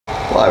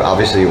Well,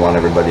 obviously you want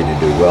everybody to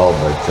do well,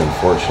 but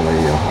unfortunately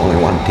only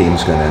one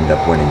team's going to end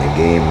up winning the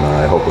game.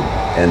 I hope it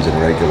ends in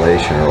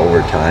regulation or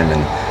overtime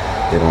and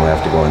they don't have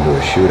to go into a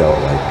shootout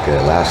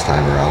like last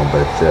time around.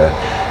 But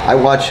I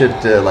watch it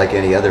like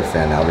any other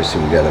fan.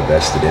 Obviously we've got a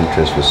vested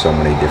interest with so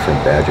many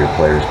different Badger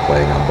players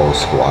playing on both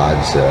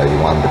squads. You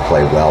want them to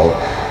play well.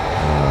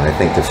 I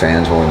think the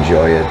fans will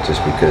enjoy it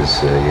just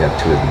because you have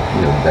two of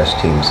the best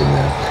teams in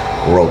the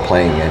world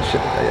playing against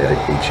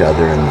each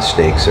other, and the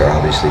stakes are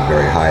obviously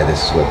very high.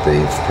 This is what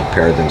they've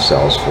prepared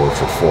themselves for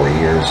 4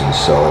 years, and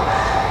so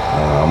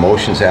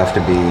emotions have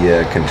to be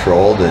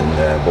controlled,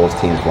 and both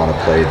teams want to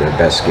play their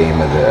best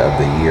game of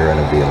the year and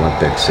of the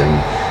Olympics, and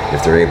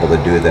if they're able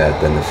to do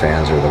that, then the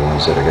fans are the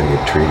ones that are going to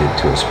get treated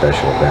to a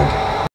special event.